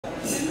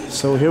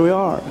So here we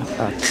are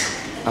at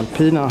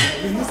ALPINA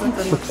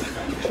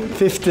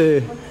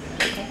 50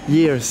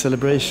 year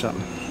celebration,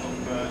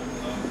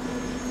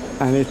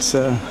 and it's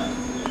a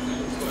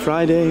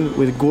Friday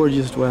with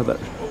gorgeous weather,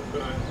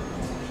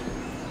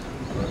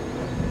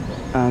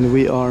 and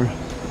we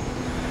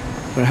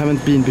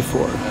haven't been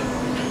before,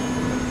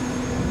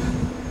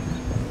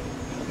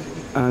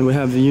 and we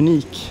have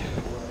unique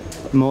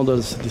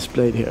models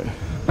displayed here,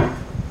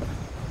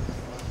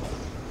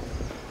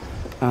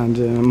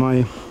 and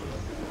my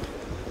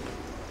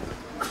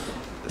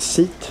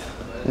seat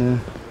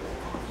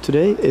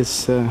today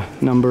is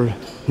number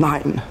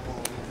 9,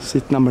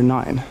 seat number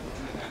 9,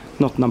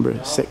 not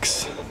number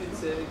 6,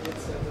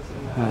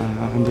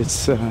 and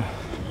it's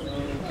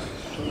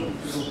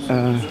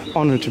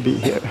honor to be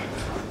here.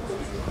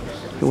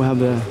 We have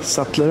the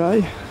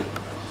Sattlerei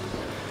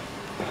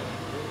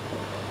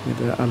with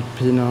the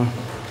ALPINA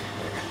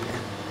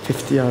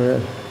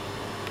 50-year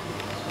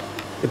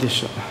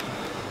edition.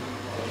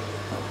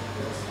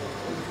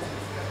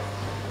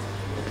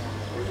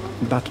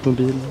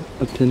 Batmobile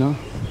ALPINA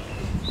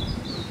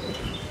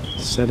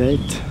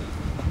Z8.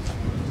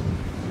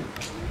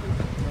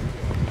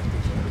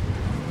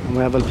 And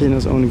we have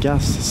ALPINA's own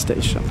gas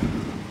station.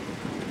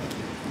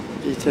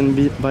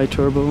 B10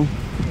 bi-turbo,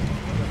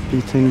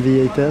 B10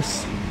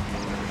 V8S,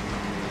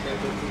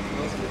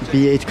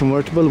 B8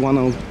 convertible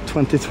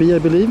 1023 I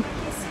believe,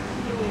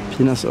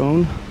 ALPINA's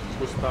own,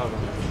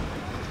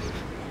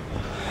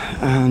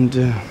 and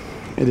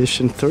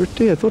edition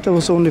 30. I thought that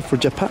was only for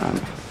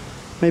Japan,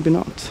 maybe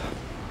not.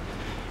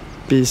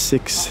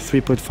 B6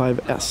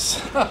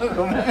 3.5S.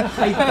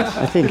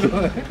 I think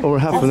over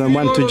half of them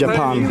went to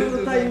Japan,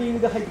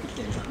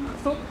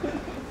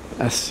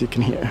 as you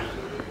can hear.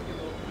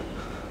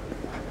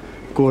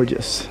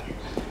 Gorgeous.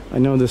 I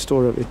know the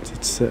story of it.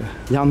 It's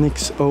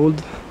Yannick's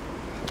old,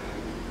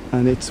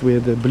 and it's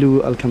with the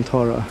blue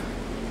Alcantara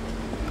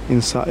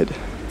inside,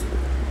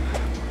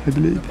 I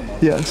believe.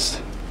 Yes.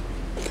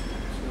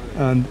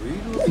 And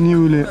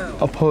newly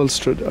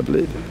upholstered, I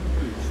believe.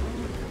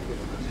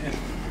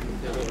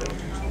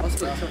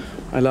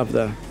 I love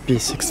the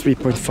B6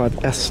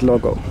 3.5S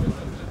logo.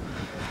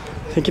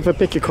 I think if I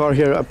pick a car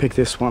here, I pick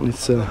this one.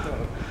 It's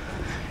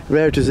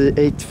rare to see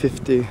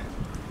 850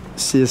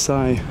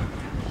 CSI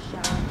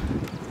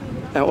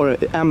or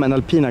M and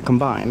ALPINA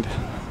combined.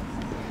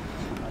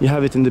 You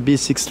have it in the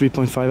B6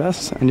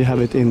 3.5S and you have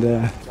it in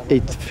the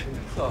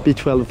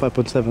B12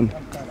 5.7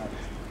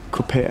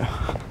 Coupe.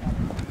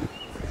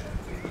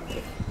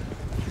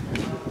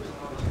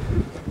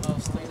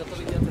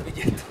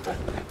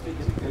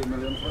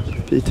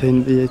 B10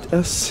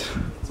 V8S,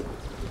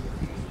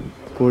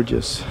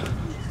 gorgeous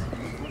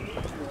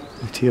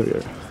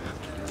interior,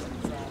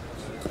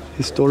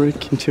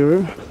 historic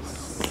interior,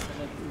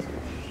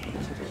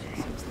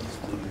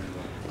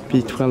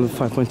 B12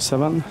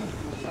 5.7,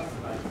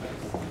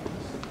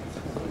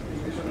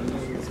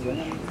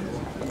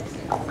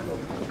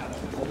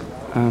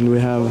 and we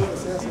have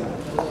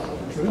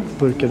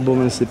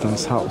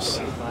Buchloe's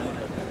house.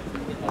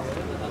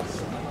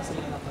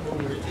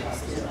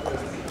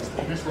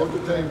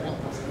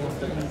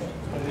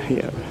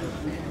 Here,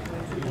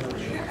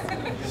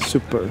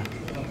 super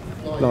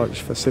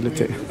large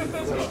facility.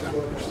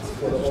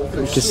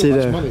 You can see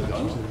the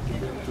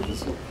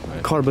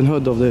carbon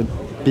hood of the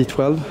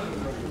B12.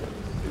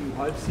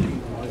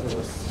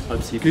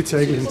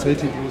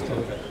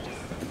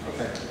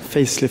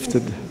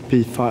 Facelifted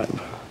B5.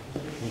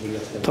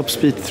 Top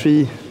speed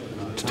 3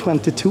 to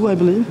 22, I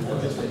believe.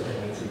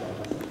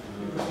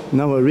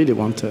 Now I really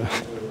want a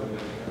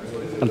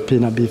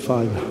ALPINA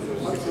B5.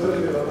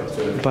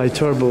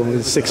 Bi-turbo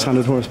with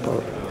 600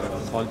 horsepower.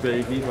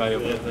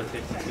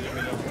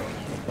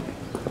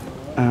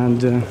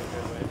 And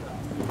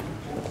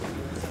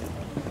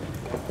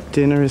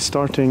dinner is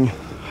starting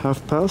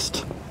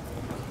past.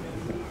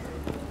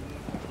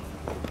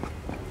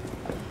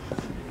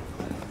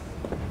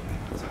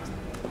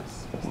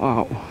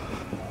 Wow.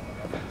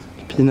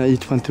 ALPINA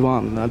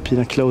E21,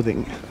 ALPINA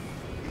clothing.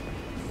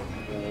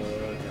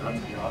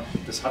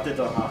 Das hatte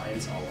der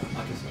H1 auch.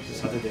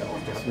 Das hatte der auch.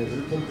 Der hat eine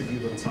Ölpumpe, die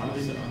über den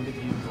Zahnriemen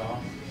angetrieben war.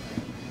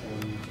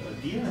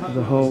 Und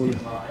the whole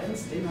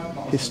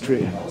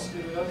history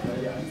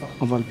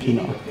of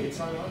ALPINA.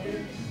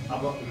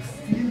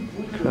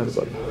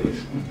 Incredible.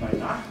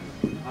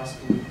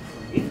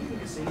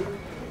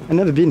 I've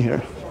never been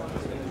here.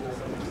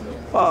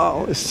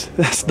 Wow,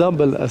 that's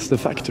double as the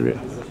factory.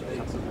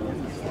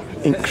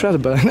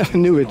 Incredible, I never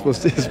knew it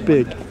was this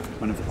big.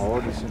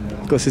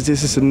 Because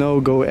this is a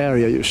no-go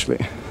area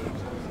usually.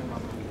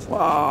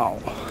 Wow.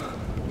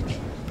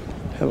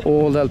 Have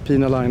all the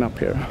ALPINA line up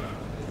here.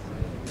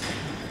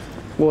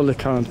 All the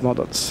current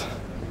models.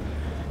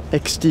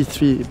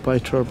 XD3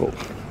 bi-turbo.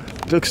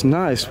 It looks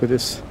nice with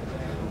this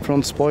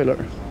front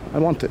spoiler. I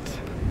want it.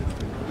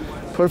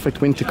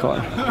 Perfect winter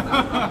car.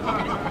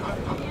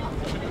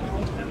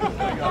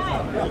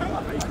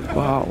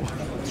 Wow.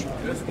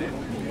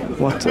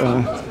 What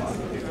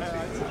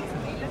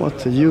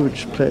a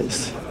huge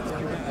place.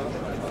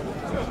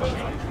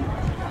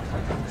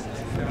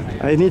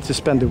 I need to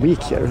spend a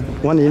week here.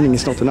 One evening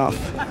is not enough.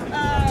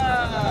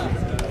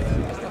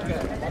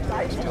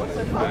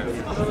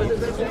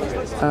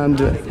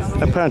 And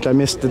apparently I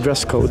missed the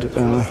dress code.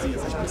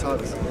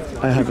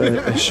 I have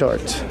a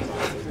shirt.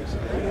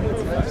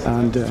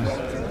 And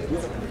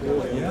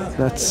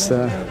that's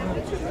a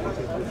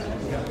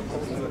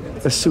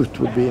suit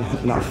would be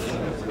enough,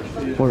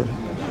 or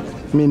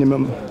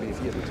minimum.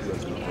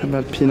 Have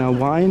ALPINA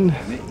wine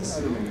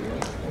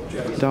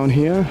down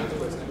here.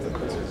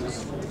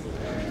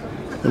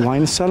 The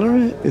wine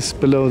cellar is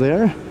below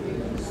there.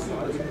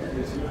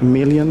 1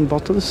 million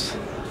bottles.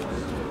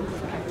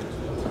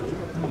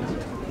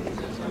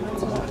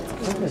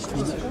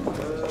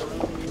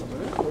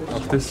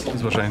 Auch das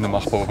ist wahrscheinlich noch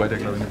machbar, wobei der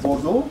glaube ich nicht.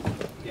 Bordeaux,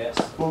 Yes.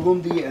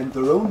 Burgundy and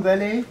the Rhone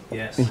Valley.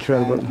 Yes.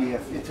 Incredible. And we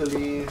have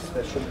Italy,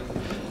 especially.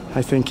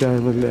 I think I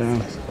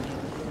will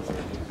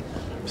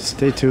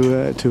stay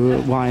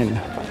to wine.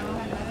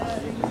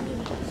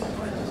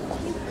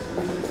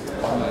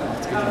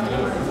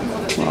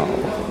 Wow.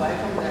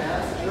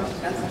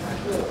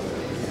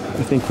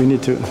 I think we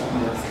need to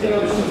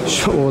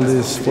show all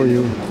this for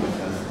you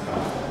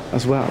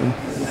as well.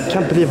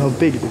 Can't believe how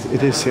big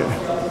it is here.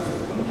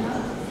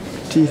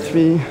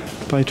 T3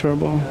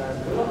 bi-turbo.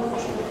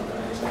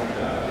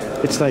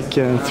 It's like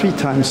 3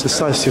 times the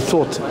size you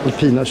thought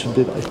ALPINA should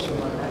be like.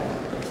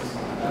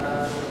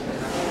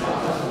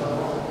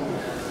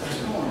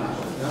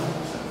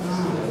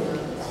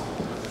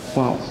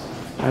 Wow,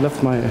 I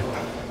left my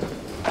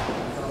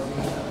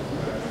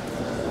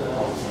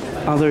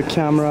other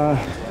camera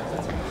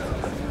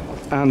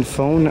and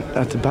phone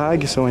at the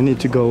bag, so I need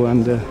to go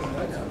and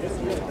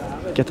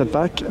get that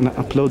back and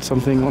upload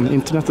something on the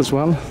internet as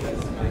well,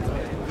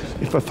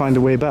 if I find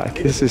a way back.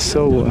 This is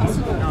so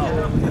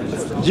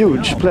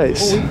huge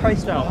place.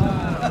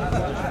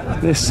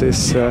 This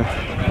is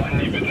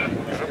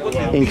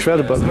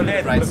incredible.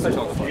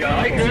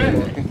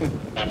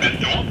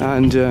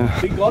 And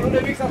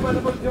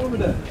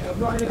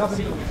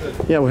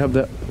yeah, we have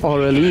the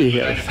RLE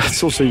here.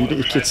 That's also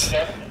unique. It's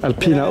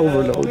ALPINA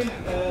overload.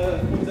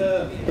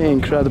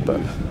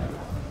 Incredible.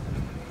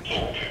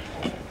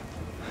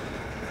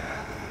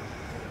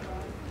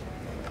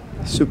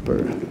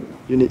 Super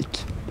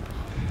unique.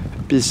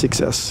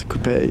 B6S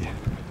coupe.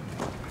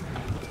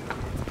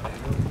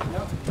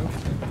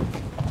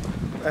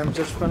 I'm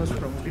just finished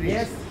from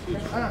Greece.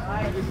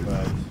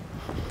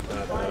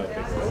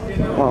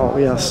 Wow,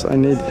 yes, I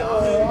need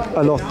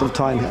a lot of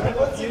time here.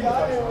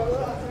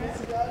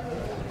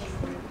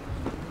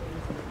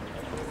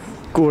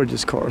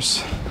 Gorgeous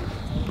cars.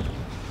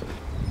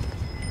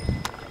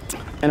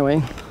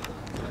 Anyway,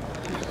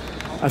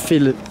 I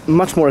feel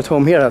much more at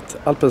home here at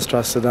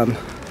Alpenstrasse than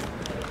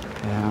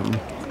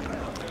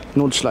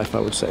Nordschleife, I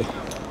would say.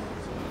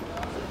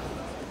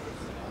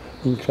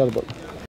 Incredible.